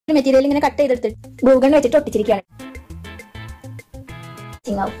Material ഇങ്ങനെ cut ചെയ്തെടുത്തിട്ട് glue gun വെച്ചിട്ട് ഒട്ടിച്ചിരിക്കുകയാണ്.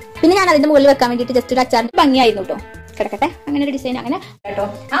 പിന്നെ ഞാൻ അതിന്റെ മുകളിൽ വെക്കാൻ വേണ്ടിയിട്ട് ജസ്റ്റ് ഒരു അച്ചാറിന്റെ ഭംഗിയായിരുന്നു കേട്ടോ. കിടക്കട്ടെ, അങ്ങനെ ഒരു ഡിസൈൻ അങ്ങനെ കേട്ടോ.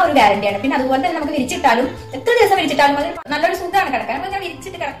 ആ ഒരു ഗ്യാരണ്ടിയാണ്. പിന്നെ അതുപോലെ തന്നെ നമുക്ക് വിരിച്ചിട്ടാലും എത്ര ദിവസം വിരിച്ചിട്ടാലും അത് നല്ലൊരു സുഖമാണ് കിടക്കാൻ. അപ്പൊ ഞാൻ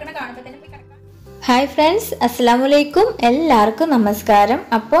വിരിച്ചിട്ട് കിടക്കണ കാണുമ്പോൾ തന്നെ പോയി കിടക്കാം. ഹായ് ഫ്രണ്ട്സ്, അസ്സലാമു അലൈക്കും. എല്ലാവർക്കും നമസ്കാരം.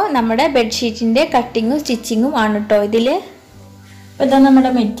 അപ്പോൾ നമ്മുടെ ബെഡ്ഷീറ്റിന്റെ കട്ടിങ്ങും സ്റ്റിച്ചിങ്ങും ആണ് കേട്ടോ ഇതില്. അപ്പോൾ ഇതാ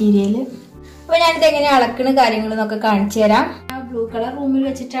നമ്മുടെ മെറ്റീരിയൽ. അപ്പോൾ ഞാനിത് എങ്ങനെ അളക്കണ കാര്യങ്ങളെന്നൊക്കെ കാണിച്ചു തരാം. ബ്ലൂ കളർ റൂമിൽ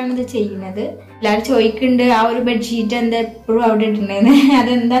വെച്ചിട്ടാണ് ഇത് ചെയ്യുന്നത്. എല്ലാവരും ചോദിക്കുന്നുണ്ട് ആ ഒരു ബെഡ്ഷീറ്റ് എന്താ എപ്പോഴും അവിടെ ഇട്ടുണ്ടെന്ന്.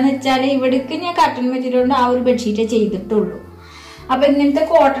 അതെന്താന്ന് വെച്ചാൽ ഇവിടേക്ക് ഞാൻ കട്ടൺ മെറ്റീരിയൽ കൊണ്ട് ആ ഒരു ബെഡ്ഷീറ്റേ ചെയ്തിട്ടുള്ളൂ. അപ്പൊ ഇങ്ങനത്തെ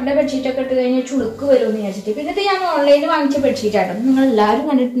കോട്ടന്റെ ബെഡ്ഷീറ്റ് ഒക്കെ ഇട്ട് കഴിഞ്ഞാൽ ചുളുക്ക് വരുമെന്ന് വിചാരിച്ചിട്ട്. പിന്നെ ഇത് ഞാൻ ഓൺലൈനിൽ വാങ്ങിച്ച ബെഡ്ഷീറ്റാണ്. നിങ്ങൾ എല്ലാവരും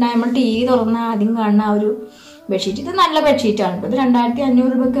കണ്ടിട്ടുണ്ടായി, നമ്മൾ TV തുറന്ന ആദ്യം കാണുന്ന ആ ഒരു ബെഡ്ഷീറ്റ്. ഇത് നല്ല ബെഡ്ഷീറ്റാണ്. ഇത്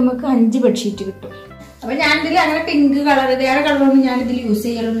 2500 രൂപയ്ക്ക് നമുക്ക് 5 ബെഡ്ഷീറ്റ് കിട്ടും. അപ്പൊ ഞാനിതിൽ അങ്ങനെ പിങ്ക് കളർ വേറെ കളറൊന്നും ഞാൻ ഇതിൽ യൂസ്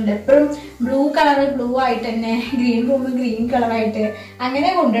ചെയ്യലൊന്നുമില്ല. എപ്പോഴും ബ്ലൂ കളർ ബ്ലൂ ആയിട്ട് തന്നെ, ഗ്രീൻ റൂം ഗ്രീൻ കളറായിട്ട് അങ്ങനെ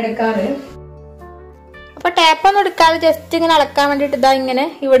കൊണ്ടെടുക്കാറ്. അപ്പൊ ടാപ്പൊന്നും എടുക്കാതെ ജസ്റ്റ് ഇങ്ങനെ അളക്കാൻ വേണ്ടിട്ട് ഇതാ ഇങ്ങനെ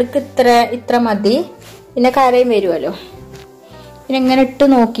ഇവിടേക്ക് ഇത്ര മതി. പിന്നെ കരയും വരുമല്ലോ. പിന്നെ ഇങ്ങനെ ഇട്ട്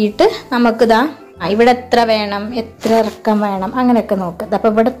നോക്കിയിട്ട് നമുക്കിതാ ഇവിടെ എത്ര വേണം, എത്ര ഇറക്കം വേണം, അങ്ങനെയൊക്കെ നോക്കാം. അപ്പൊ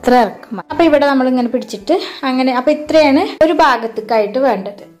ഇവിടെ എത്ര ഇറക്കം, അപ്പൊ ഇവിടെ നമ്മൾ ഇങ്ങനെ പിടിച്ചിട്ട് അങ്ങനെ. അപ്പൊ ഇത്രയാണ് ഒരു ഭാഗത്തേക്കായിട്ട്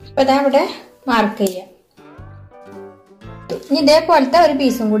വേണ്ടത്. അപ്പൊ ഇതാ ഇവിടെ മാർക്ക് ചെയ്യാം. ഇനി ഇതേപോലത്തെ ഒരു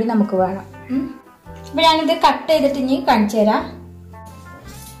പീസും കൂടി നമുക്ക് വേണം. അപ്പൊ ഞാനിത് കട്ട് ചെയ്തിട്ട് ഇനി കാണിച്ചു തരാം.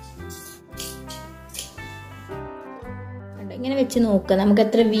 ഇങ്ങനെ വെച്ച് നോക്കുക നമുക്ക്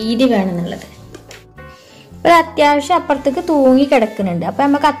എത്ര വീതി വേണമെന്നുള്ളത്. ഒരു അത്യാവശ്യം അപ്പുറത്തേക്ക് തൂങ്ങി കിടക്കുന്നുണ്ട്. അപ്പൊ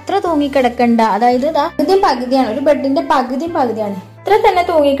നമുക്ക് അത്ര തൂങ്ങി കിടക്കണ്ട. അതായത് പകുതിയും പകുതിയാണ്, ഒരു ബെഡിന്റെ പകുതിയും പകുതിയാണ്. ഇത്ര തന്നെ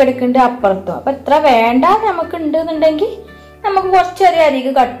തൂങ്ങി കിടക്കുന്നുണ്ട് അപ്പുറത്തും. അപ്പൊ ഇത്ര വേണ്ട നമുക്ക് ഉണ്ടെന്നുണ്ടെങ്കിൽ നമുക്ക് കുറച്ചൊരു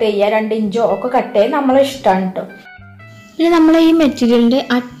അരികെ കട്ട് ചെയ്യാം. 2 ഇഞ്ചോ ഒക്കെ കട്ട് ചെയ്യാൻ നമ്മളെ ഇഷ്ടമാണ് കേട്ടോ. പിന്നെ നമ്മൾ ഈ മെറ്റീരിയലിന്റെ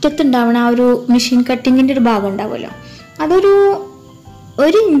അറ്റത്തുണ്ടാവണ ആ ഒരു മെഷീൻ കട്ടിങ്ങിന്റെ ഒരു ഭാഗം ഉണ്ടാവുമല്ലോ, അതൊരു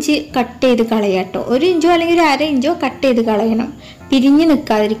 1 ഇഞ്ച് കട്ട് ചെയ്ത് കളയാം കേട്ടോ. 1 ഇഞ്ചോ അല്ലെങ്കിൽ ഒരു 1/2 ഇഞ്ചോ കട്ട് ചെയ്ത് കളയണം, പിരിഞ്ഞ്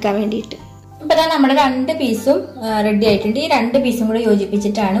നിൽക്കാതിരിക്കാൻ വേണ്ടിയിട്ട്. അപ്പൊ അതാ നമ്മുടെ 2 പീസും റെഡി ആയിട്ടുണ്ട്. ഈ 2 പീസും കൂടെ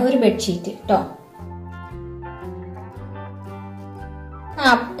യോജിപ്പിച്ചിട്ടാണ് ഒരു ബെഡ്ഷീറ്റ് കേട്ടോ.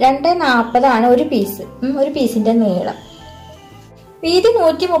 240 ഒരു പീസ്, ഒരു പീസിന്റെ നീളം. വീതി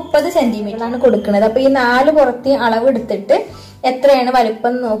 130 സെന്റിമീറ്റർ ആണ് കൊടുക്കുന്നത്. അപ്പൊ ഈ 4 പുറത്ത് അളവ് എടുത്തിട്ട് എത്രയാണ്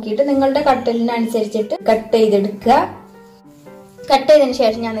വലുപ്പം നോക്കിയിട്ട് നിങ്ങളുടെ കട്ടലിനനുസരിച്ചിട്ട് കട്ട് ചെയ്തെടുക്കുക. കട്ട് ചെയ്തതിന്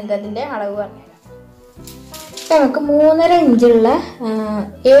ശേഷം ഞാൻ നിങ്ങൾക്ക് അതിന്റെ അളവ് പറഞ്ഞുതരാം. അപ്പൊ നമുക്ക് 3.5 ഇഞ്ചുള്ള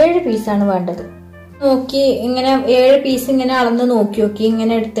 7 പീസാണ് വേണ്ടത്. നോക്കി ഇങ്ങനെ 7 പീസ് ഇങ്ങനെ അളന്ന് നോക്കി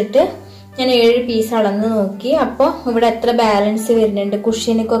ഇങ്ങനെ എടുത്തിട്ട് ഞാൻ 7 പീസ് അളന്ന് നോക്കി. അപ്പൊ ഇവിടെ എത്ര ബാലൻസ് വരുന്നുണ്ട്,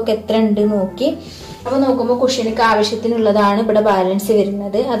 കുഷ്യനൊക്കെ എത്ര ഉണ്ട് നോക്കി. അപ്പൊ നോക്കുമ്പോൾ കുഷ്യനക്ക് ആവശ്യത്തിനുള്ളതാണ് ഇവിടെ ബാലൻസ്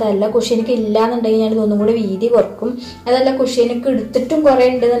വരുന്നത്. അതല്ല കുഷ്യനക്ക് ഇല്ലാന്നുണ്ടെങ്കിൽ ഞാൻ ഇതൊന്നും കൂടി വീതി കുറക്കും. അതല്ല കുഷ്യനക്ക് എടുത്തിട്ടും കുറെ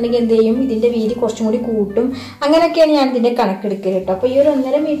ഉണ്ടെന്നുണ്ടെങ്കിൽ എന്ത് ചെയ്യും, ഇതിന്റെ വീതി കുറച്ചും കൂടി കൂട്ടും. അങ്ങനെയൊക്കെയാണ് ഞാൻ ഇതിന്റെ കണക്കെടുക്കൽ കേട്ടോ. അപ്പൊ ഈ ഒരു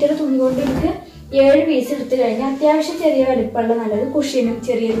 1.5 മീറ്റർ തുണി കൊണ്ട് എനിക്ക് 7 പീസ് എടുത്തു കഴിഞ്ഞാൽ അത്യാവശ്യം ചെറിയ വലിപ്പമുള്ള നല്ലത് കുഷ്യനും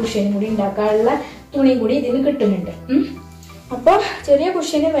ചെറിയ കുഷ്യനും കൂടി ഉണ്ടാക്കാനുള്ള തുണിയും കൂടി ഇതിന് കിട്ടുന്നുണ്ട്. അപ്പൊ ചെറിയ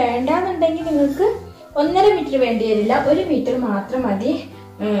കുഷ്യന് വേണ്ടാന്നുണ്ടെങ്കിൽ നിങ്ങൾക്ക് 1.5 മീറ്റർ വേണ്ടി വരില്ല, 1 മീറ്റർ മാത്രം മതി.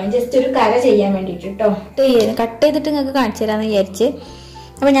 ജസ്റ്റ് ഒരു കര ചെയ്യാൻ വേണ്ടിട്ട് കേട്ടോ. കട്ട് ചെയ്തിട്ട് നിങ്ങൾക്ക് കാണിച്ചു തരാന്ന് വിചാരിച്ച്.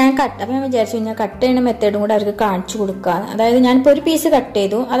 അപ്പൊ ഞാൻ വിചാരിച്ചു ഞാൻ കട്ട് ചെയ്യുന്ന മെത്തേഡും കൂടെ അവർക്ക് കാണിച്ചു കൊടുക്കാന്ന്. അതായത് ഞാനിപ്പോ ഒരു പീസ് കട്ട്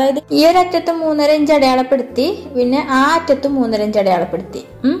ചെയ്തു. അതായത് ഈ ഒരു അറ്റത്ത് 3.5 ഇഞ്ച് അടയാളപ്പെടുത്തി, പിന്നെ ആ അറ്റത്ത് 3.5 ഇഞ്ച് അടയാളപ്പെടുത്തി.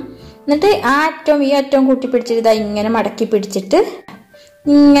 എന്നിട്ട് ആ അറ്റവും ഈ അറ്റവും കൂട്ടി പിടിച്ചിട്ട് ഇതാ ഇങ്ങനെ മടക്കി പിടിച്ചിട്ട്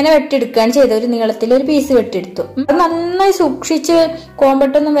ഇങ്ങനെ വെട്ടിയെടുക്കുകയാണ് ചെയ്തത്. ഒരു നീളത്തിൽ ഒരു പീസ് വെട്ടിയെടുത്തു. നന്നായി സൂക്ഷിച്ച്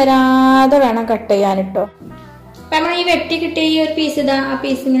കോമ്പട്ടൊന്നും വരാതെ വേണം കട്ട് ചെയ്യാൻ കേട്ടോ. അപ്പൊ നമ്മൾ ഈ വെട്ടി കിട്ടിയ ഈ ഒരു പീസ് ഇതാ ആ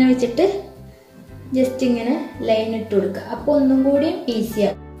പീസ് ഇങ്ങനെ വെച്ചിട്ട് ജസ്റ്റ് ഇങ്ങനെ ലൈൻ ഇട്ട് കൊടുക്കുക. അപ്പൊ ഒന്നും കൂടി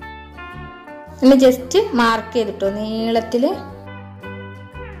ഈസിയാവും. ഇങ്ങനെ ജസ്റ്റ് മാർക്ക് ചെയ്തിട്ടോ നീളത്തില്.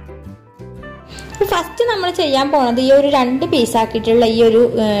 ഫസ്റ്റ് നമ്മൾ ചെയ്യാൻ പോണത് ഈ ഒരു 2 പീസ് ആക്കിയിട്ടുള്ള ഈ ഒരു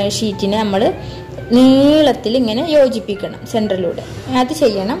ഷീറ്റിനെ നമ്മൾ നീളത്തിൽ ഇങ്ങനെ യോജിപ്പിക്കണം സെന്ററിലൂടെ. അത്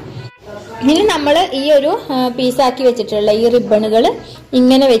ചെയ്യണം. ഇനി നമ്മൾ ഈ ഒരു പീസാക്കി വെച്ചിട്ടുള്ള ഈ റിബണുകൾ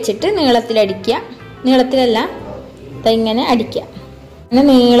ഇങ്ങനെ വെച്ചിട്ട് നീളത്തിലടിക്കുക. നീളത്തിലല്ല, ഇങ്ങനെ അടിക്കുക. അങ്ങനെ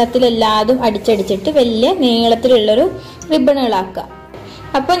നീളത്തിലെല്ലാതും അടിച്ചടിച്ചിട്ട് വലിയ നീളത്തിലുള്ളൊരു റിബണുകളാക്കുക.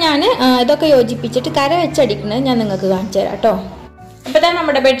 അപ്പോൾ ഞാൻ ഇതൊക്കെ യോജിപ്പിച്ചിട്ട് കര വെച്ചടിക്കുന്നത് ഞാൻ നിങ്ങൾക്ക് കാണിച്ചു തരാം കേട്ടോ. അപ്പോൾ ഇതാ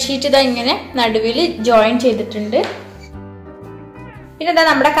നമ്മുടെ ബെഡ്ഷീറ്റ് ഇതാ ഇങ്ങനെ നടുവിൽ ജോയിൻ ചെയ്തിട്ടുണ്ട്. പിന്നെ ഇതാ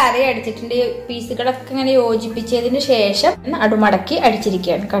നമ്മുടെ കര അടിച്ചിട്ടുണ്ട്. ഈ പീസുകളൊക്കെ ഇങ്ങനെ യോജിപ്പിച്ചതിന് ശേഷം നടുമടക്കി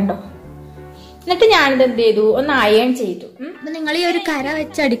അടിച്ചിരിക്കുകയാണ് കണ്ടോ. എന്നിട്ട് ഞാനിത് എന്ത് ചെയ്തു, ഒന്ന് അയൺ ചെയ്തു. നിങ്ങൾ ഈ ഒരു കര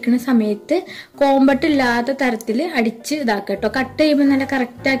വെച്ച് അടിക്കുന്ന സമയത്ത് കോമ്പട്ടില്ലാത്ത തരത്തിൽ അടിച്ച് ഇതാക്കട്ടോ. കട്ട് ചെയ്യുമ്പോൾ നല്ല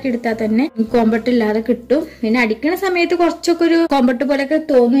കറക്റ്റ് ആക്കി എടുത്താൽ തന്നെ കോമ്പട്ടില്ലാതെ കിട്ടും. പിന്നെ അടിക്കുന്ന സമയത്ത് കുറച്ചൊക്കെ ഒരു കോമ്പട്ട് പോലെയൊക്കെ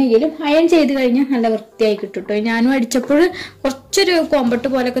തോന്നുമെങ്കിലും അയൺ ചെയ്ത് കഴിഞ്ഞാൽ നല്ല വൃത്തിയായി കിട്ടും കേട്ടോ. ഞാനും അടിച്ചപ്പോൾ കുറച്ചൊരു കോമ്പട്ട്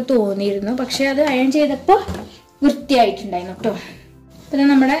പോലെയൊക്കെ തോന്നിയിരുന്നു, പക്ഷെ അത് അയൺ ചെയ്തപ്പോൾ വൃത്തിയായിട്ടുണ്ടായിരുന്നു കേട്ടോ. പിന്നെ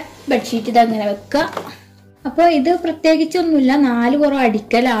നമ്മുടെ ബെഡ്ഷീറ്റ് ഇതങ്ങനെ വെക്കുക. അപ്പോൾ ഇത് പ്രത്യേകിച്ചൊന്നുമില്ല, 4 പുറം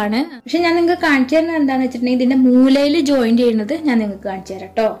അടിക്കലാണ്. പക്ഷെ ഞാൻ നിങ്ങൾക്ക് കാണിച്ചു തരുന്നത് എന്താണെന്ന് വെച്ചിട്ടുണ്ടെങ്കിൽ ഇതിന്റെ മൂലയിൽ ജോയിൻ ചെയ്യുന്നത് ഞാൻ നിങ്ങൾക്ക് കാണിച്ചു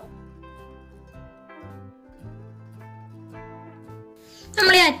തരാം കേട്ടോ.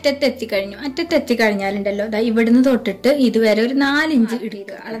 നമ്മൾ ഈ അറ്റത്തെത്തിക്കഴിഞ്ഞാലുണ്ടല്ലോ, ഇവിടുന്ന് തൊട്ടിട്ട് ഇതുവരെ ഒരു 4 ഇഞ്ച്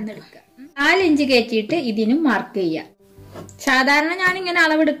ഇടുക, അളന്നെടുക്കുക. 4 ഇഞ്ച് കയറ്റിയിട്ട് ഇതിനും മാർക്ക് ചെയ്യുക. സാധാരണ ഞാനിങ്ങനെ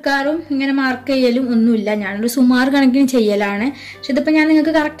അളവെടുക്കാറും ഇങ്ങനെ മാർക്ക് ചെയ്യലും ഒന്നുമില്ല, ഞാനൊരു സുമാർ കണക്കിന് ചെയ്യലാണ്. പക്ഷെ ഇതിപ്പോൾ ഞാൻ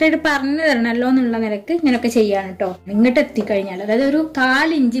നിങ്ങൾക്ക് കറക്റ്റായിട്ട് പറഞ്ഞു തരണമല്ലോ എന്നുള്ള നിലക്ക് ഇങ്ങനെയൊക്കെ ചെയ്യാണ് കേട്ടോ. ഇങ്ങോട്ട് എത്തിക്കഴിഞ്ഞാൽ, അതായത് ഒരു 4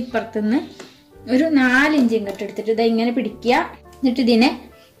 ഇഞ്ച് ഇപ്പുറത്തുനിന്ന് ഒരു 4 ഇഞ്ച് ഇങ്ങോട്ട് എടുത്തിട്ട് ഇത് ഇങ്ങനെ പിടിക്കുക, എന്നിട്ട് ഇതിനെ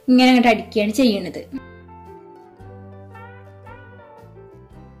ഇങ്ങനെ ഇങ്ങോട്ട് അടിക്കുകയാണ് ചെയ്യണത്.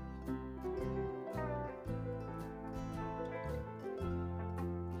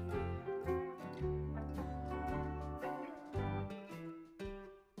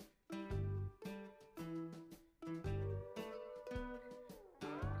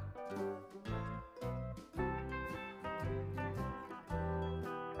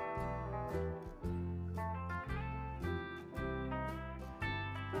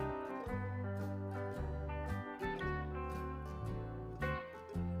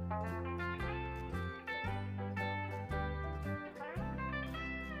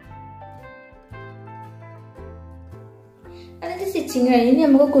 അതിന്റെ സ്റ്റിച്ചിങ് കഴിഞ്ഞ്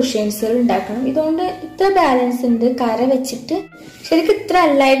നമുക്ക് കുഷ്യൻസുകൾ ഉണ്ടാക്കണം. ഇതുകൊണ്ട് ഇത്ര ബാലൻസ് ഉണ്ട്. കര വെച്ചിട്ട് ശരിക്കും ഇത്ര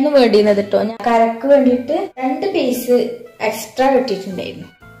അല്ലായിരുന്നു വേണ്ടിയിരുന്നത് കേട്ടോ. ഞാൻ കരക്ക് വേണ്ടിയിട്ട് 2 പീസ് എക്സ്ട്രാ വെട്ടിയിട്ടുണ്ടായിരുന്നു.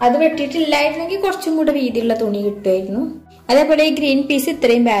 അത് വെട്ടിയിട്ടില്ലായിരുന്നെങ്കിൽ കുറച്ചും കൂടെ വീതിയുള്ള തുണി കിട്ടുമായിരുന്നു. അതേപോലെ ഈ ഗ്രീൻ പീസ്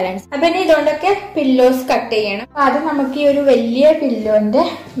ഇത്രയും ബാലൻസ്. അപ്പൊ ഇനി ഇതുകൊണ്ടൊക്കെ പില്ലോസ് കട്ട് ചെയ്യണം. അപ്പൊ അത് നമുക്ക് ഈ ഒരു വലിയ പില്ലോന്റെ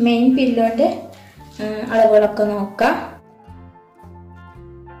മെയിൻ പില്ലോന്റെ അളവുകളൊക്കെ നോക്കാം.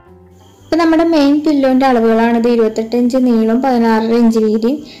 ഇപ്പൊ നമ്മുടെ മെയിൻ പില്ലോന്റെ അളവുകളാണിത്. 28 ഇഞ്ച് നീളം, 16 ഇഞ്ച്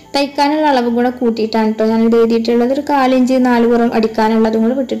വീതിയും. തയ്ക്കാനുള്ള അളവും കൂടെ കൂട്ടിയിട്ടാണ് കേട്ടോ ഞാനിത് എഴുതിയിട്ടുള്ളത്. ഒരു 4 ഇഞ്ച് 4 പുറം അടിക്കാനുള്ളതും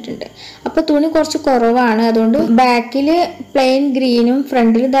കൂടെ വിട്ടിട്ടുണ്ട്. അപ്പൊ തുണി കുറച്ച് കുറവാണ്, അതുകൊണ്ട് ബാക്കില് പ്ലെയിൻ ഗ്രീനും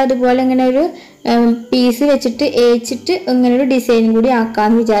ഫ്രണ്ടിൽ ഇത് അതുപോലെ ഇങ്ങനെ ഒരു പീസ് വെച്ചിട്ട് ഏച്ചിട്ട് ഇങ്ങനെ ഒരു ഡിസൈനും കൂടി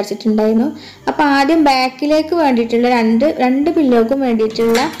ആക്കാന്ന് വിചാരിച്ചിട്ടുണ്ടായിരുന്നു. അപ്പൊ ആദ്യം ബാക്കിലേക്ക് വേണ്ടിയിട്ടുള്ള രണ്ട് പില്ലോക്കും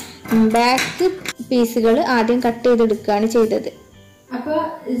വേണ്ടിയിട്ടുള്ള ബാക്ക് പീസുകൾ ആദ്യം കട്ട് ചെയ്തെടുക്കുകയാണ് ചെയ്തത്. അപ്പോൾ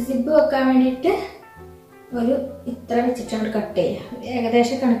സിബ് വെക്കാൻ വേണ്ടിയിട്ട് ഒരു ഇത്ര വെച്ചിട്ടാണ് കട്ട് ചെയ്യുക.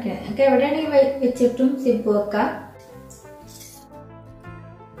 ഏകദേശം കണക്കിന് നമുക്ക് എവിടെയാണെങ്കിൽ വെച്ചിട്ടും സിബ് വെക്കാം.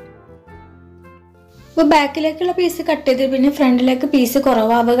 അപ്പോൾ ബാക്കിലേക്കുള്ള പീസ് കട്ട് ചെയ്ത് പിന്നെ ഫ്രണ്ടിലേക്ക് പീസ്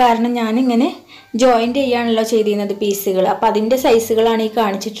കുറവാവുക കാരണം ഞാനിങ്ങനെ ജോയിൻ്റ് ചെയ്യാണല്ലോ ചെയ്തിരുന്നത് പീസുകൾ. അപ്പോൾ അതിൻ്റെ സൈസുകളാണ് ഈ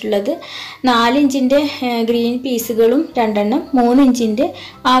കാണിച്ചിട്ടുള്ളത്. 4 ഇഞ്ചിൻ്റെ ഗ്രീൻ പീസുകളും 2 എണ്ണം, 3 ഇഞ്ചിൻ്റെ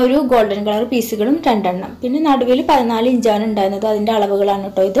ആ ഒരു ഗോൾഡൻ കളർ പീസുകളും 2 എണ്ണം, പിന്നെ നടുവിൽ 14 ഇഞ്ചാണ് ഉണ്ടായിരുന്നത്. അതിൻ്റെ അളവുകളാണ്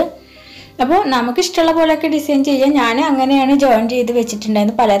കേട്ടോ ഇത്. അപ്പോൾ നമുക്ക് ഇഷ്ടമുള്ള പോലെയൊക്കെ ഡിസൈൻ ചെയ്യാം. ഞാൻ അങ്ങനെയാണ് ജോയിൻ ചെയ്ത്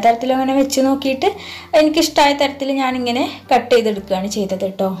വെച്ചിട്ടുണ്ടായിരുന്നു. പല തരത്തിലും അങ്ങനെ വെച്ച് നോക്കിയിട്ട് എനിക്കിഷ്ടമായ തരത്തിൽ ഞാനിങ്ങനെ കട്ട് ചെയ്തെടുക്കുകയാണ് ചെയ്തത്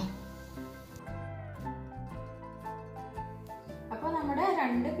കേട്ടോ. അപ്പോൾ നമ്മുടെ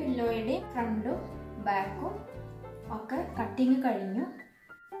 2 പില്ലോയുടെയും ഫ്രണ്ടും ബാക്കും ഒക്കെ കട്ടിങ് കഴിഞ്ഞു.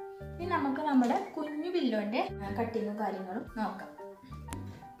 ഇനി നമുക്ക് നമ്മുടെ കുഞ്ഞു പില്ലോന്റെ കട്ടിങ്ങും കാര്യങ്ങളും നോക്കാം.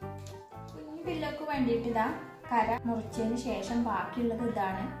 കുഞ്ഞു പില്ലോക്ക് വേണ്ടിയിട്ട് ഇതാ കര മുറിച്ചതിന് ശേഷം ബാക്കിയുള്ളത്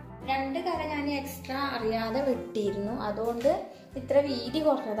ഇതാണ്. 2 കര ഞാൻ എക്സ്ട്രാ അറിയാതെ വെട്ടിയിരുന്നു, അതുകൊണ്ട് ഇത്ര വീതി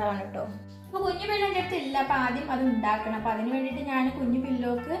കുറഞ്ഞതാണ് കേട്ടോ. അപ്പൊ കുഞ്ഞു പില്ലോന്റെ അടുത്ത് ഇല്ല, അപ്പൊ ആദ്യം അത് ഉണ്ടാക്കണം. അപ്പൊ അതിന് വേണ്ടിയിട്ട് ഞാൻ കുഞ്ഞു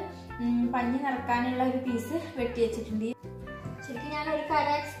പില്ലോക്ക് പഞ്ഞി നിറക്കാനുള്ള ഒരു പീസ് വെട്ടി വെച്ചിട്ടുണ്ട്. ശരിക്കും ഞാൻ ഒരു കര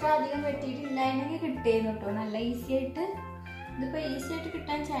എക്സ്ട്രാ അധികം വെട്ടിയിട്ടില്ലായിരുന്നെങ്കിൽ കിട്ടിയിരുന്നു കേട്ടോ. നല്ല ഈസി ആയിട്ട്, ഇതിപ്പോ ഈസി ആയിട്ട്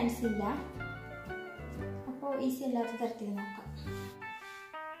കിട്ടാൻ ചാൻസ് ഇല്ല. അപ്പോൾ ഈസി അല്ലാത്ത തരത്തിൽ നോക്കാം.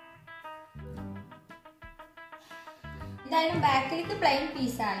 എന്തായാലും ബാക്കിലേക്ക് പ്ലെയിൻ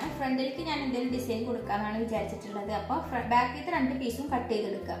പീസാണ്, ഫ്രണ്ടിലേക്ക് ഞാൻ എന്തെങ്കിലും ഡിസൈൻ കൊടുക്കാന്നാണ് വിചാരിച്ചിട്ടുള്ളത്. അപ്പോൾ ബാക്കിലത്തെ 2 പീസും കട്ട്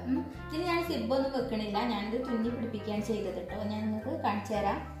ചെയ്തെടുക്കാം. ഇതിന് ഞാൻ സിബൊന്നും വെക്കണില്ല, ഞാനിത് തുന്നി പിടിപ്പിക്കുകയാണ് ചെയ്തത് കേട്ടോ. ഞാൻ നിങ്ങൾക്ക് കാണിച്ചു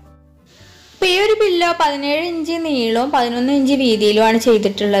തരാം. അപ്പോൾ ഈ ഒരു പില്ലോ 17 ഇഞ്ച് നീളവും 11 ഇഞ്ച് വീതിയിലുമാണ്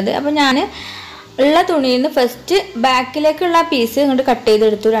ചെയ്തിട്ടുള്ളത്. അപ്പോൾ ഞാൻ ഉള്ള തുണിയിൽ നിന്ന് ഫസ്റ്റ് ബാക്കിലേക്കുള്ള പീസ് ഇങ്ങോട്ട് കട്ട്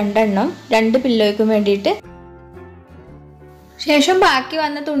ചെയ്തെടുത്തു, 2 എണ്ണം 2 പില്ലോയ്ക്കും വേണ്ടിയിട്ട്. ശേഷം ബാക്കി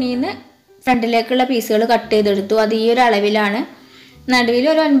വന്ന തുണിയിൽ നിന്ന് ഫ്രണ്ടിലേക്കുള്ള പീസുകൾ കട്ട് ചെയ്തെടുത്തു. അത് ഈ ഒരു അളവിലാണ്. നടുവിൽ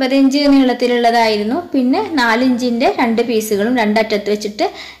ഒരു 9 ഇഞ്ച് നീളത്തിലുള്ളതായിരുന്നു. പിന്നെ 4 ഇഞ്ചിൻ്റെ 2 പീസുകളും 2 അറ്റത്ത് വെച്ചിട്ട്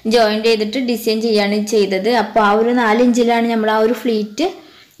ജോയിൻ്റ് ചെയ്തിട്ട് ഡിസൈൻ ചെയ്യാണ് ചെയ്തത്. അപ്പോൾ ആ ഒരു 4 ഇഞ്ചിലാണ് നമ്മൾ ആ ഒരു ഫ്ലീറ്റ്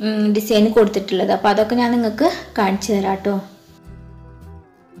ഡിസൈൻ കൊടുത്തിട്ടുള്ളത്. അപ്പോൾ അതൊക്കെ ഞാൻ നിങ്ങൾക്ക് കാണിച്ചു തരാം കേട്ടോ.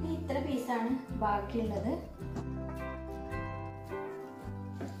 ഇത്ര പീസാണ് ബാക്കിയുള്ളത്.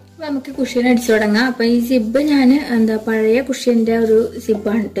 നമുക്ക് കുഷ്യൻ അടിച്ചു തുടങ്ങാം. അപ്പൊ ഈ സിബ് ഞാൻ പഴയ കുഷ്യന്റെ ഒരു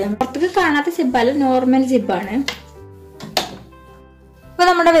സിബാണ് കേട്ടോ, പുറത്തേക്ക് കാണാത്ത സിബല്ല, നോർമൽ സിബാണ്. അപ്പൊ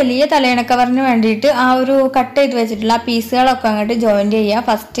നമ്മുടെ വലിയ തലയണ കവറിന് വേണ്ടിയിട്ട് ആ ഒരു കട്ട് ചെയ്ത് വെച്ചിട്ടുള്ള ആ പീസുകളൊക്കെ അങ്ങോട്ട് ജോയിന്റ് ചെയ്യുക.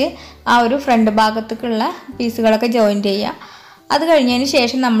 ഫസ്റ്റ് ആ ഒരു ഫ്രണ്ട് ഭാഗത്തേക്കുള്ള പീസുകളൊക്കെ ജോയിന്റ് ചെയ്യുക. അത് കഴിഞ്ഞതിന്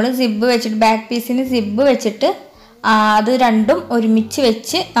ശേഷം നമ്മൾ സിബ് വെച്ചിട്ട് ബാക്ക് പീസിന് സിബ് വെച്ചിട്ട് അത് രണ്ടും ഒരുമിച്ച്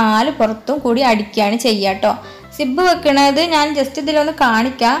വെച്ച് 4 പുറത്തും കൂടി അടിക്കുകയാണ് ചെയ്യുക കേട്ടോ. സിബ് വെക്കണത് ഞാൻ ജസ്റ്റ് ഇതിലൊന്ന്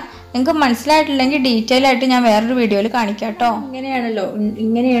കാണിക്കാം. നിങ്ങൾക്ക് മനസ്സിലായിട്ടില്ലെങ്കിൽ ഡീറ്റെയിൽ ആയിട്ട് ഞാൻ വേറൊരു വീഡിയോയിൽ കാണിക്കാം കേട്ടോ. ഇങ്ങനെയാണല്ലോ,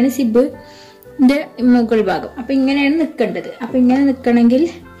 ഇങ്ങനെയാണ് സിബിൻ്റെ മുകൾ ഭാഗം. അപ്പം ഇങ്ങനെയാണ് നിൽക്കേണ്ടത്. അപ്പം ഇങ്ങനെ നിൽക്കണമെങ്കിൽ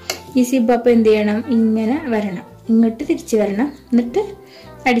ഈ സിബ് അപ്പം എന്ത് ചെയ്യണം, ഇങ്ങനെ വരണം, ഇങ്ങോട്ട് തിരിച്ച് വരണം. എന്നിട്ട്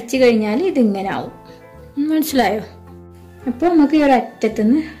അടിച്ചു കഴിഞ്ഞാൽ ഇതിങ്ങനെ ആവും. മനസ്സിലായോ? അപ്പോൾ നമുക്ക് ഈ ഒരു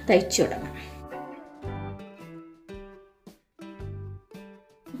അറ്റത്തുനിന്ന് തയ്ച്ചു വിടണം.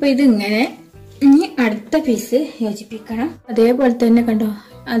 അപ്പോൾ ഇതിങ്ങനെ ഇനി അടുത്ത പീസ് യോജിപ്പിക്കണം. അതേപോലെ തന്നെ കണ്ടോ,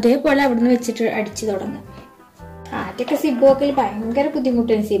 അതേപോലെ അവിടുന്ന് വെച്ചിട്ട് അടിച്ചു തുടങ്ങും. ആദ്യമൊക്കെ സിബ് വെക്കൽ ഭയങ്കര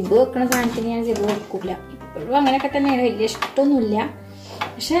ബുദ്ധിമുട്ടാണ്. സിബ് വെക്കണ സാധനത്തിന് ഞാൻ സിബ് വെക്കൂല. ഇപ്പോഴും അങ്ങനെയൊക്കെ തന്നെയാണ്, വലിയ ഇഷ്ടമൊന്നുമില്ല,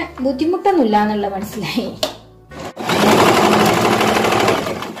 പക്ഷെ ബുദ്ധിമുട്ടൊന്നുമില്ല എന്നുള്ളത് മനസ്സിലായി.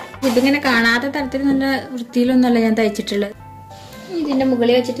 ഇതിങ്ങനെ കാണാത്ത തരത്തിൽ നല്ല വൃത്തിയിലൊന്നുമല്ല ഞാൻ തയ്ച്ചിട്ടുള്ളത്. ഇതിന്റെ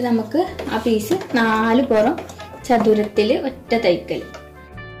മുകളിൽ വെച്ചിട്ട് നമുക്ക് ആ പീസ് 4 പുറം ചതുരത്തിൽ ഒറ്റ തയ്ക്കൽ.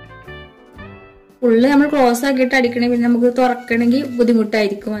 ഫുള്ള് നമ്മൾ ക്ലോസ് ആക്കിയിട്ട് അടിക്കണേ, പിന്നെ നമുക്ക് തുറക്കണമെങ്കിൽ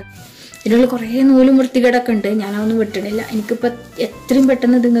ബുദ്ധിമുട്ടായിരിക്കും. ഇതിനുള്ള കുറേ നൂലും വൃത്തികേടൊക്കെ ഉണ്ട്, ഞാനതൊന്നും വിട്ടണില്ല. എനിക്കിപ്പോൾ എത്രയും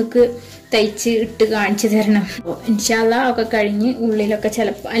പെട്ടെന്ന് നിങ്ങൾക്ക് തയ്ച്ച് ഇട്ട് കാണിച്ചു തരണം. ഇൻഷാ അല്ലാഹ് ഒക്കെ കഴിഞ്ഞ് ഉള്ളിലൊക്കെ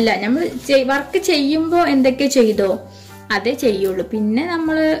ചിലപ്പോൾ അല്ല, നമ്മൾ വർക്ക് ചെയ്യുമ്പോൾ എന്തൊക്കെ ചെയ്തോ അതേ ചെയ്യുള്ളൂ. പിന്നെ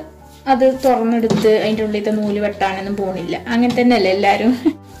നമ്മൾ അത് തുറന്നെടുത്ത് അതിൻ്റെ ഉള്ളിലത്തെ നൂല് വെട്ടാനൊന്നും പോണില്ല. അങ്ങനെ തന്നെയല്ലേ എല്ലാവരും.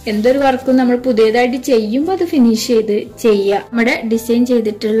 എന്തൊരു വർക്കും നമ്മൾ പുതിയതായിട്ട് ചെയ്യുമ്പോൾ അത് ഫിനിഷ് ചെയ്ത് ചെയ്യുക. നമ്മുടെ ഡിസൈൻ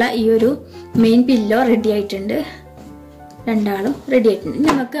ചെയ്തിട്ടുള്ള ഈ ഒരു മെയിൻ പില്ലോ റെഡി ആയിട്ടുണ്ട്. രണ്ടാളും റെഡി ആയിട്ടുണ്ട്.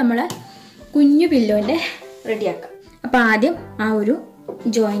 നമുക്ക് നമ്മളെ കുഞ്ഞു പില്ലോന്റെ റെഡിയാക്കാം. അപ്പം ആദ്യം ആ ഒരു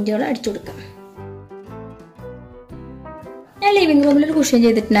ജോയിന്റുകൾ അടിച്ചു കൊടുക്കാം. ഞാൻ ലിവിംഗ് റൂമിൽ ഒരു കുഷൻ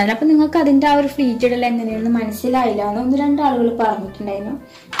ചെയ്തിട്ടുണ്ടായിരുന്നു. അപ്പം നിങ്ങൾക്ക് അതിൻ്റെ ആ ഒരു ഫ്ലീറ്റ് ഇടൽ എങ്ങനെയാണെന്ന് മനസ്സിലായില്ല എന്ന് 1-2 ആളുകൾ പറഞ്ഞിട്ടുണ്ടായിരുന്നു.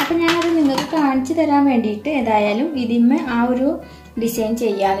 അപ്പം ഞാനത് നിങ്ങൾക്ക് കാണിച്ചു തരാൻ വേണ്ടിയിട്ട് ഏതായാലും ഇതിന്മേ ആ ഒരു ഡിസൈൻ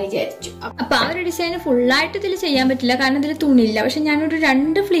ചെയ്യാന്ന് വിചാരിച്ചു. അപ്പൊ ആ ഒരു ഡിസൈൻ ഫുള്ളായിട്ട് ഇതിൽ ചെയ്യാൻ പറ്റില്ല, കാരണം ഇതിൽ തുണിയില്ല. പക്ഷെ ഞാനൊരു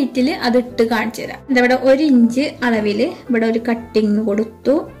 2 ഫ്ലീറ്റിൽ അത് ഇട്ട് കാണിച്ചു തരാം. ഇവിടെ 1 ഇഞ്ച് അളവിൽ ഇവിടെ ഒരു കട്ടിങ്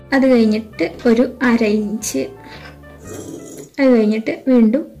കൊടുത്തു. അത് കഴിഞ്ഞിട്ട് ഒരു 1/2 ഇഞ്ച്, അത് കഴിഞ്ഞിട്ട്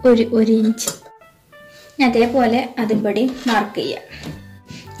വീണ്ടും ഒരു ഇഞ്ച്. അതേപോലെ അതിവിടെ മാർക്ക് ചെയ്യാം.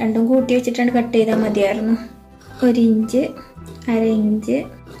 രണ്ടും കൂട്ടി വെച്ചിട്ടാണ് കട്ട് ചെയ്താൽ മതിയായിരുന്നു. 1 ഇഞ്ച്, 1/2 ഇഞ്ച്,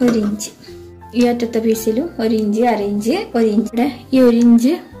 1 ഇഞ്ച്. ഈ അറ്റത്തെ പീസിലും 1 ഇഞ്ച്, 1/2 ഇഞ്ച്, 1 ഇഞ്ച്. ഇവിടെ ഈ 1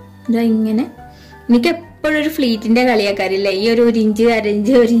 ഇഞ്ച് ഇതാ ഇങ്ങനെ. എനിക്ക് എപ്പോഴും ഒരു ഫ്ലീറ്റിന്റെ കളിയാക്കാറില്ലേ, ഈ ഒരു 1 ഇഞ്ച്, 1/2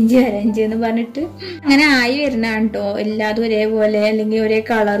 ഇഞ്ച്, 1 ഇഞ്ച്, 1/2 ഇഞ്ച് എന്ന് പറഞ്ഞിട്ട് അങ്ങനെ ആയി വരുന്നതാണ് കേട്ടോ. എല്ലാതും ഒരേപോലെ അല്ലെങ്കിൽ ഒരേ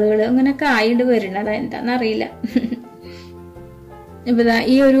കളറുകൾ അങ്ങനെയൊക്കെ ആയിട്ട് വരുന്നതാ, എന്താണെന്നറിയില്ല. ഇപ്പൊ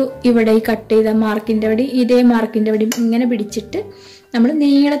ഈ ഒരു ഇവിടെ ഈ കട്ട് ചെയ്ത മാർക്കിന്റെ അവിടെ ഇതേ മാർക്കിന്റെ അവിടെ ഇങ്ങനെ പിടിച്ചിട്ട് നമ്മൾ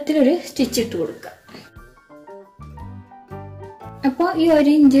നീളത്തിലൊരു സ്റ്റിച്ച് ഇട്ട് കൊടുക്കുക. അപ്പോൾ ഈ 1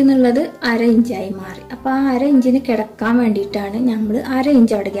 ഇഞ്ച് എന്നുള്ളത് 1/2 ഇഞ്ചായി മാറി. അപ്പൊ ആ 1/2 ഇഞ്ചിന് കിടക്കാൻ വേണ്ടിയിട്ടാണ് നമ്മൾ 1/2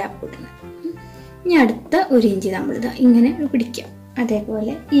 ഇഞ്ച് അവിടെ ഗ്യാപ്പ് ഇടുന്നത്. ഇനി അടുത്ത 1 ഇഞ്ച് നമ്മൾ ഇതാ ഇങ്ങനെ പിടിക്കാം.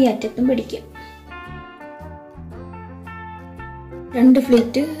 അതേപോലെ ഈ അറ്റത്തും പിടിക്കാം. 2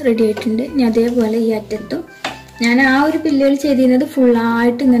 ഫ്ലീറ്റ് റെഡി ആയിട്ടുണ്ട്. ഇനി അതേപോലെ ഈ അറ്റത്തും. ഞാൻ ആ ഒരു പില്ലോയിൽ ചെയ്തിരുന്നത്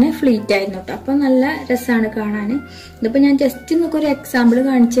ഫുള്ളായിട്ട് ഇങ്ങനെ ഫ്ലീറ്റ് ആയിരുന്നു കേട്ടോ. അപ്പം നല്ല രസമാണ് കാണാൻ. ഇതിപ്പോൾ ഞാൻ ജസ്റ്റ് നിങ്ങൾക്ക് ഒരു എക്സാമ്പിൾ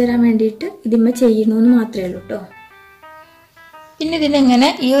കാണിച്ചു തരാൻ വേണ്ടിയിട്ട് ഇതിന്മേൽ ചെയ്യണമെന്ന് മാത്രമേ ഉള്ളൂ കേട്ടോ. പിന്നെ ഇതിനിങ്ങനെ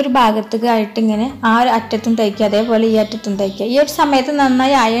ഈ ഒരു ഭാഗത്തേക്ക് ആയിട്ട് ഇങ്ങനെ ആ ഒരു അറ്റത്തും തയ്ക്കുക, അതേപോലെ ഈ അറ്റത്തും തയ്ക്കുക. ഈ ഒരു സമയത്ത്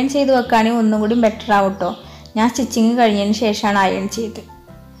നന്നായി അയൺ ചെയ്ത് വെക്കുകയാണെങ്കിൽ ഒന്നും കൂടി ബെറ്റർ ആവും കേട്ടോ. ഞാൻ സ്റ്റിച്ചിങ് കഴിഞ്ഞതിന് ശേഷമാണ് അയൺ ചെയ്ത്.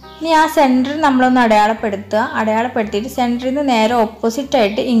 ഇനി ആ സെൻറ്റർ നമ്മളൊന്ന് അടയാളപ്പെടുത്തിയിട്ട് സെൻറ്ററിൽ നിന്ന് നേരെ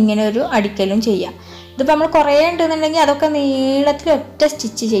ഓപ്പോസിറ്റായിട്ട് ഇങ്ങനെ ഒരു അടിക്കലും ചെയ്യാം. ഇതിപ്പോൾ നമ്മൾ കുറേ ഉണ്ടെന്നുണ്ടെങ്കിൽ അതൊക്കെ നീളത്തിൽ ഒറ്റ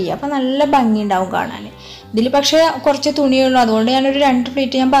സ്റ്റിച്ച് ചെയ്യുക. അപ്പോൾ നല്ല ഭംഗി ഉണ്ടാവും കാണാൻ. ഇതിൽ പക്ഷേ കുറച്ച് തുണിയുള്ളൂ, അതുകൊണ്ട് ഞാനൊരു 2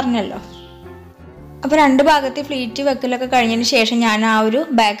 ഫ്ലീറ്റ് ഞാൻ പറഞ്ഞല്ലോ. അപ്പോൾ 2 ഭാഗത്ത് ഫ്ലീറ്റ് വെക്കലൊക്കെ കഴിഞ്ഞതിന് ശേഷം ഞാൻ ആ ഒരു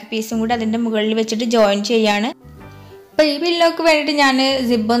ബാക്ക് പീസും കൂടി അതിൻ്റെ മുകളിൽ വെച്ചിട്ട് ജോയിൻ ചെയ്യാണ്. അപ്പോൾ ഈ പില്ലോക്ക് വേണ്ടിയിട്ട് ഞാൻ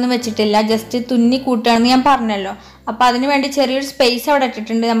സിബൊന്നും വെച്ചിട്ടില്ല, ജസ്റ്റ് തുന്നി കൂട്ടുകയാണെന്ന് ഞാൻ പറഞ്ഞല്ലോ. അപ്പോൾ അതിന് വേണ്ടി ചെറിയൊരു സ്പേസ് അവിടെ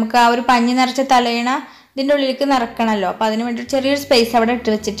ഇട്ടിട്ടുണ്ട്. നമുക്ക് ആ ഒരു പഞ്ഞി നിറച്ച തലയിണ ഇതിൻ്റെ ഉള്ളിലേക്ക് നിറക്കണമല്ലോ. അപ്പോൾ അതിന് വേണ്ടി ചെറിയൊരു സ്പേസ് അവിടെ ഇട്ട്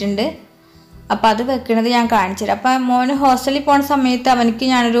വെച്ചിട്ടുണ്ട്. അപ്പോൾ അത് വെക്കണത് ഞാൻ കാണിച്ചു തരാം. അപ്പോൾ മോന് ഹോസ്റ്റലിൽ പോകുന്ന സമയത്ത് അവനക്ക്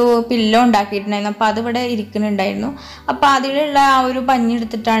ഞാനൊരു പില്ലോ ഉണ്ടാക്കിയിട്ടുണ്ടായിരുന്നു. അപ്പോൾ അതിവിടെ ഇരിക്കുന്നുണ്ടായിരുന്നു. അപ്പോൾ അതിലുള്ള ആ ഒരു പഞ്ഞി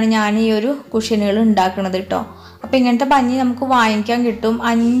എടുത്തിട്ടാണ് ഞാൻ ഈ ഒരു കുഷ്യനുകൾ ഉണ്ടാക്കുന്നത് കേട്ടോ. അപ്പോൾ ഇങ്ങനത്തെ പഞ്ഞി നമുക്ക് വാങ്ങിക്കാൻ കിട്ടും.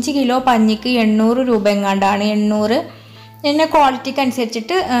 5 കിലോ പഞ്ഞിക്ക് 800 രൂപ എങ്ങാണ്ടാണ്. 800 പിന്നെ ക്വാളിറ്റിക്ക്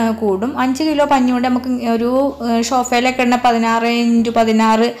അനുസരിച്ചിട്ട് കൂടും. 5 കിലോ പഞ്ഞി കൊണ്ട് നമുക്ക് ഒരു ഷോഫയിലൊക്കെ ഇടുന്ന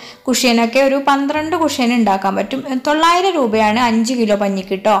 16x16 കുഷ്യനൊക്കെ ഒരു 12 കുഷ്യൻ ഉണ്ടാക്കാൻ പറ്റും. 900 രൂപയാണ് 5 കിലോ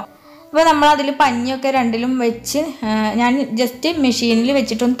പഞ്ഞിക്ക് കേട്ടോ. അപ്പോൾ നമ്മൾ അതിൽ പഞ്ഞിയൊക്കെ രണ്ടിലും വെച്ച് ഞാൻ ജസ്റ്റ് മെഷീനിൽ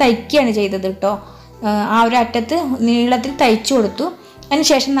വെച്ചിട്ടൊന്ന് തയ്ക്കുകയാണ് ചെയ്തത് കേട്ടോ. ആ ഒരു അറ്റത്ത് നീളത്തിൽ തയ്ച്ചു കൊടുത്തു. അതിന്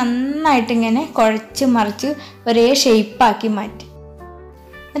ശേഷം നന്നായിട്ട് ഇങ്ങനെ കുഴച്ച് മറിച്ച് ഒരേ ഷേപ്പാക്കി മാറ്റി.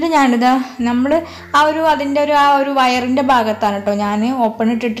 എന്നിട്ട് ഞാനിതാ നമ്മൾ അതിൻ്റെ ഒരു വയറിൻ്റെ ഭാഗത്താണ് കേട്ടോ ഞാൻ ഓപ്പൺ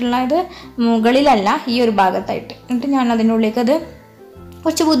ഇട്ടിട്ടുള്ളത്, മുകളിലല്ല, ഈ ഒരു ഭാഗത്തായിട്ട്. എന്നിട്ട് ഞാൻ അതിൻ്റെ ഉള്ളിലേക്ക് അത്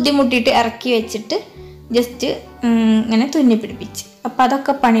കുറച്ച് ബുദ്ധിമുട്ടിയിട്ട് ഇറക്കി വെച്ചിട്ട് ജസ്റ്റ് ഇങ്ങനെ തുന്നി പിടിപ്പിച്ച്. അപ്പോൾ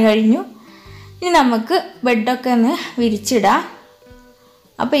അതൊക്കെ പണി കഴിഞ്ഞു. ഇനി നമുക്ക് ബെഡൊക്കെ ഒന്ന് വിരിച്ചിടാം.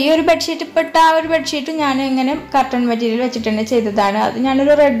 അപ്പോൾ ഈ ഒരു ബെഡ്ഷീറ്റ് ഇപ്പെട്ട ആ ഒരു ബെഡ്ഷീറ്റ് ഞാൻ ഇങ്ങനെ കർട്ടൺ മെറ്റീരിയൽ വെച്ചിട്ട് തന്നെ ചെയ്തതാണ്. അത്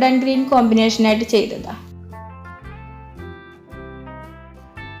ഞാനൊരു റെഡ് ആൻഡ് ഗ്രീൻ കോമ്പിനേഷനായിട്ട് ചെയ്തതാണ്.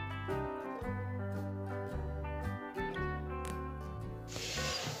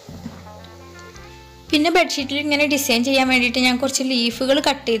 പിന്നെ ബെഡ്ഷീറ്റിൽ ഇങ്ങനെ ഡിസൈൻ ചെയ്യാൻ വേണ്ടിയിട്ട് ഞാൻ കുറച്ച് ലീഫുകൾ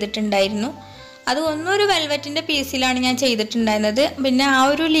കട്ട് ചെയ്തിട്ടുണ്ടായിരുന്നു. അത് ഒന്നൊരു വെൽവെറ്റിൻ്റെ പീസിലാണ് ഞാൻ ചെയ്തിട്ടുണ്ടായിരുന്നത്. പിന്നെ ആ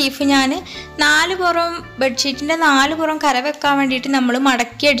ഒരു ലീഫ് ഞാൻ 4 പുറം ബെഡ്ഷീറ്റിൻ്റെ 4 പുറം കര വെക്കാൻ വേണ്ടിയിട്ട് നമ്മൾ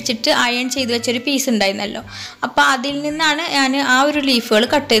മടക്കി അടിച്ചിട്ട് അയൺ ചെയ്ത് വെച്ചൊരു പീസ് ഉണ്ടായിരുന്നല്ലോ. അപ്പോൾ അതിൽ നിന്നാണ് ഞാൻ ആ ഒരു ലീഫുകൾ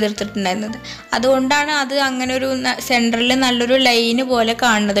കട്ട് ചെയ്തെടുത്തിട്ടുണ്ടായിരുന്നത്. അതുകൊണ്ടാണ് അത് അങ്ങനെ ഒരു സെൻറ്ററിൽ നല്ലൊരു ലൈന് പോലെ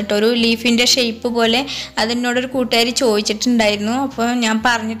കാണുന്നത് കേട്ടോ, ഒരു ലീഫിൻ്റെ ഷേപ്പ് പോലെ. അതിനോടൊരു കൂട്ടുകാരി ചോദിച്ചിട്ടുണ്ടായിരുന്നു. അപ്പോൾ ഞാൻ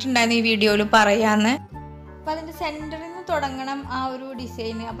പറഞ്ഞിട്ടുണ്ടായിരുന്നു ഈ വീഡിയോയിൽ പറയാമെന്ന്. അപ്പോൾ അതിൻ്റെ സെൻറ്ററിൽ നിന്ന് തുടങ്ങണം ആ ഒരു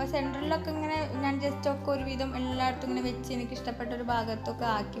ഡിസൈന്. അപ്പോൾ സെൻറ്ററിലൊക്കെ ഇങ്ങനെ ഞാൻ ജസ്റ്റ് ഒക്കെ ഒരുവിധം എല്ലായിടത്തും ഇങ്ങനെ വെച്ച് എനിക്ക് ഇഷ്ടപ്പെട്ട ഒരു ഭാഗത്തൊക്കെ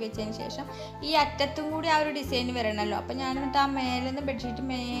ആക്കി വെച്ചതിന് ശേഷം ഈ അറ്റത്തും കൂടി ആ ഒരു ഡിസൈൻ വരണമല്ലോ. അപ്പോൾ ഞാൻ എന്നിട്ട് ആ മേലെ നിന്ന് ബെഡ്ഷീറ്റ്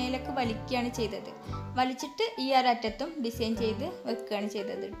മേലേക്ക് വലിക്കുകയാണ് ചെയ്തത്. വലിച്ചിട്ട് ഈ ഒരു അറ്റത്തും ഡിസൈൻ ചെയ്ത് വെക്കുകയാണ്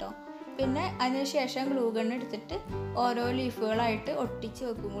ചെയ്തത് കേട്ടോ. പിന്നെ അതിനുശേഷം ഗ്ലൂ ഗൺ എടുത്തിട്ട് ഓരോ ലീഫുകളായിട്ട് ഒട്ടിച്ച്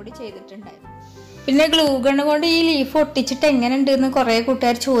വെക്കും കൂടി ചെയ്തിട്ടുണ്ടായിരുന്നു. പിന്നെ ഗ്ലൂ ഗൺ കൊണ്ട് ഈ ലീഫ് ഒട്ടിച്ചിട്ട് എങ്ങനെ ഉണ്ടെന്ന് കുറേ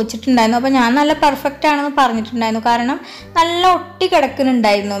കൂട്ടുകാർ ചോദിച്ചിട്ടുണ്ടായിരുന്നു. അപ്പോൾ ഞാൻ നല്ല പെർഫെക്റ്റ് ആണെന്ന് പറഞ്ഞിട്ടുണ്ടായിരുന്നു, കാരണം നല്ല ഒട്ടി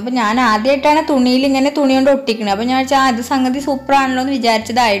കിടക്കുന്നുണ്ടായിരുന്നു. അപ്പോൾ ഞാൻ ആദ്യമായിട്ടാണ് തുണിയിൽ ഇങ്ങനെ തുണി കൊണ്ട് ഒട്ടിക്കുന്നത്. അപ്പോൾ ഞാൻ വെച്ചാൽ അത് സംഗതി സൂപ്പറാണല്ലോ എന്ന്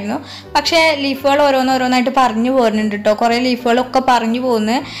വിചാരിച്ചതായിരുന്നു. പക്ഷേ ലീഫുകൾ ഓരോന്നായിട്ട് പറഞ്ഞു പോകുന്നുണ്ട് കേട്ടോ, കുറേ ലീഫുകളൊക്കെ പറഞ്ഞു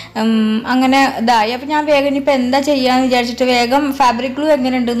പോകുന്നു. അങ്ങനെ ഇതായി. അപ്പോൾ ഞാൻ വേഗം ഇനിയിപ്പോൾ എന്താ ചെയ്യാമെന്ന് വിചാരിച്ചിട്ട് വേഗം ഫാബ്രിക് ഗ്ലൂ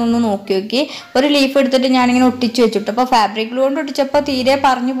എങ്ങനെ ഉണ്ടെന്നൊന്ന് നോക്കി ഒരു ലീഫ് എടുത്തിട്ട് ഞാനിങ്ങനെ ഒട്ടിച്ച് വെച്ചിട്ടു. അപ്പോൾ ഫാബ്രിക് ഗ്ലൂ കൊണ്ട് ഒട്ടിച്ചപ്പോൾ തീരെ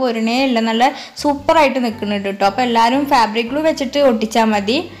പറഞ്ഞു പോരണേ ഇല്ല, നല്ല സൂപ്പറായിട്ട് നിൽക്കുന്നുണ്ട് കേട്ടോ. അപ്പോൾ എല്ലാവരും ഫാബ്രിക് ഗ്ലൂ വെച്ചിട്ട് ഒട്ടിച്ചാൽ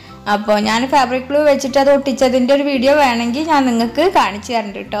മതി. അപ്പോൾ ഞാൻ ഫാബ്രിക് ഗ്ലൂ വെച്ചിട്ട് അത് ഒട്ടിച്ചതിൻ്റെ ഒരു വീഡിയോ വേണമെങ്കിൽ ഞാൻ നിങ്ങൾക്ക് കാണിച്ചു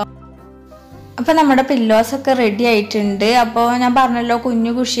തരുന്നുണ്ട് കേട്ടോ. അപ്പോൾ നമ്മുടെ പില്ലോസൊക്കെ റെഡി ആയിട്ടുണ്ട്. അപ്പോൾ ഞാൻ പറഞ്ഞല്ലോ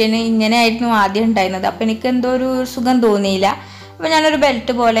കുഞ്ഞു കുഷ്യന് ഇങ്ങനെ ആയിരുന്നു ആദ്യം ഉണ്ടായിരുന്നത്. അപ്പോൾ എനിക്ക് എന്തോ ഒരു സുഖം തോന്നിയില്ല. അപ്പോൾ ഞാനൊരു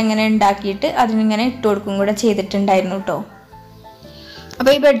ബെൽറ്റ് പോലെ ഇങ്ങനെ ഉണ്ടാക്കിയിട്ട് അതിനിങ്ങനെ ഇട്ട് കൊടുക്കും കൂടെ ചെയ്തിട്ടുണ്ടായിരുന്നു കേട്ടോ.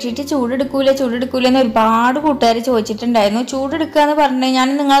 അപ്പോൾ ഈ ബെഡ്ഷീറ്റ് ചൂടെടുക്കൂലെന്ന് ഒരുപാട് കൂട്ടുകാർ ചോദിച്ചിട്ടുണ്ടായിരുന്നു. ചൂടെടുക്കുക എന്ന് പറഞ്ഞു ഞാൻ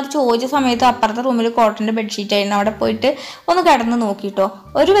നിങ്ങളത് ചോദിച്ച സമയത്ത് അപ്പുറത്തെ റൂമിൽ കോട്ടൻ്റെ ബെഡ്ഷീറ്റ് ആയിരുന്നു. അവിടെ പോയിട്ട് ഒന്ന് കിടന്ന് നോക്കിയിട്ടോ,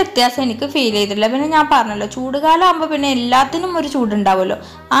 ഒരു വ്യത്യാസം എനിക്ക് ഫീൽ ചെയ്തിട്ടില്ല. പിന്നെ ഞാൻ പറഞ്ഞല്ലോ ചൂടുകാലം ആകുമ്പോൾ പിന്നെ എല്ലാത്തിനും ഒരു ചൂടുണ്ടാവുമല്ലോ,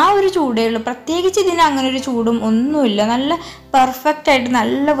 ആ ഒരു ചൂടേ ഉള്ളൂ. പ്രത്യേകിച്ച് ഇതിന് അങ്ങനെ ഒരു ചൂടും ഒന്നുമില്ല. നല്ല പെർഫെക്റ്റ് ആയിട്ട്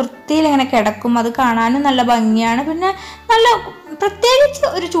നല്ല വൃത്തിയിൽ ഇങ്ങനെ കിടക്കും. അത് കാണാനും നല്ല ഭംഗിയാണ്. പിന്നെ നല്ല പ്രത്യേകിച്ച്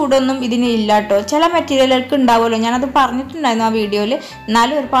ഒരു ചൂടൊന്നും ഇതിന് ഇല്ല കേട്ടോ. ചില മെറ്റീരിയലുകൾക്ക് ഉണ്ടാവുമല്ലോ, ഞാനത് പറഞ്ഞിട്ടുണ്ടായിരുന്നു ആ വീഡിയോയിൽ.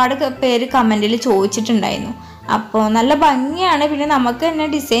 എന്നാലും ഒരുപാട് പേര് കമൻറ്റിൽ ചോദിച്ചിട്ടുണ്ടായിരുന്നു. അപ്പോൾ നല്ല ഭംഗിയാണ്. പിന്നെ നമുക്ക് തന്നെ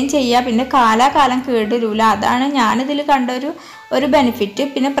ഡിസൈൻ ചെയ്യാം. പിന്നെ കാലാകാലം കേടുവരില്ല. അതാണ് ഞാനിതിൽ കണ്ട ഒരു ബെനിഫിറ്റ്.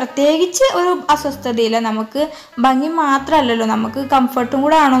 പിന്നെ പ്രത്യേകിച്ച് ഒരു അസ്വസ്ഥതയില്ല. നമുക്ക് ഭംഗി മാത്രമല്ലല്ലോ, നമുക്ക് കംഫർട്ടും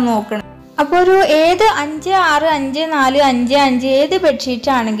കൂടെ ആണോ നോക്കണം. അപ്പോൾ ഒരു ഏത് 5, 6, 5, 4, 5, 5 ഏത് ബെഡ്ഷീറ്റ്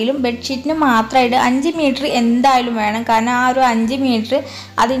ആണെങ്കിലും ബെഡ്ഷീറ്റിന് മാത്രമായിട്ട് 5 മീറ്റർ എന്തായാലും വേണം. കാരണം ആ ഒരു 5 മീറ്റർ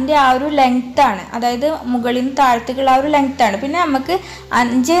അതിൻ്റെ ആ ഒരു ലെങ്ത്താണ്, അതായത് മുകളിൽ നിന്ന് താഴത്തേക്കുള്ള ആ ഒരു ലെങ്ത്താണ്. പിന്നെ നമുക്ക്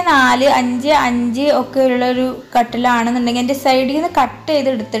 5, 4, 5, 5 ഒക്കെ ഉള്ളൊരു കട്ടിലാണെന്നുണ്ടെങ്കിൽ എൻ്റെ സൈഡിൽ നിന്ന് കട്ട്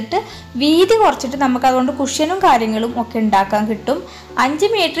ചെയ്തെടുത്തിട്ട് വീതി കുറച്ചിട്ട് നമുക്ക് അതുകൊണ്ട് കുഷ്യനും കാര്യങ്ങളും ഒക്കെ ഉണ്ടാക്കാൻ കിട്ടും.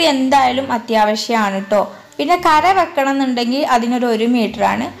 5 മീറ്റർ എന്തായാലും അത്യാവശ്യമാണ് കേട്ടോ. പിന്നെ കര വെക്കണം എന്നുണ്ടെങ്കിൽ അതിനൊരു 1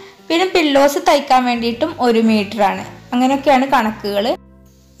 മീറ്ററാണ്. പിന്നെ പില്ലോസ് തയ്ക്കാൻ വേണ്ടിയിട്ടും 1 മീറ്ററാണ്. അങ്ങനെയൊക്കെയാണ് കണക്കുകൾ.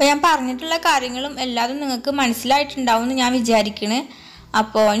 അപ്പോൾ ഞാൻ പറഞ്ഞിട്ടുള്ള കാര്യങ്ങളും എല്ലാതും നിങ്ങൾക്ക് മനസ്സിലായിട്ടുണ്ടാവും എന്ന് ഞാൻ വിചാരിക്കണ്.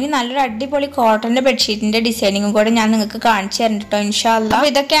 അപ്പോൾ ഇനി നല്ലൊരു അടിപൊളി കോട്ടൻ്റെ ബെഡ്ഷീറ്റിൻ്റെ ഡിസൈനിങ്ങും കൂടെ ഞാൻ നിങ്ങൾക്ക് കാണിച്ചു തരുന്നുണ്ട് കേട്ടോ ഇൻഷാ അല്ലാ. അപ്പോൾ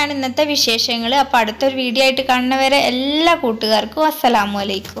ഇതൊക്കെയാണ് ഇന്നത്തെ വിശേഷങ്ങൾ. അപ്പോൾ അടുത്തൊരു വീഡിയോ ആയിട്ട് കാണുന്നവരെ എല്ലാ കൂട്ടുകാർക്കും അസ്സലാമു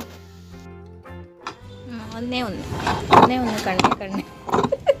അലൈക്കും. ഒന്നേ ഒന്ന് കണ്ണേ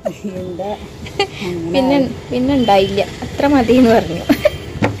പിന്നെ ഉണ്ടായില്ല, അത്ര മതി എന്ന് പറഞ്ഞു.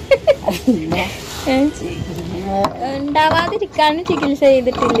 ഉണ്ടാവാതിരിക്കാനും ചികിത്സ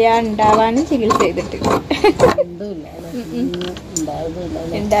ചെയ്തിട്ടില്ല, ഉണ്ടാവാനും ചികിത്സ ചെയ്തിട്ടില്ല,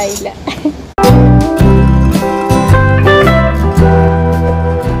 ഉണ്ടായില്ല.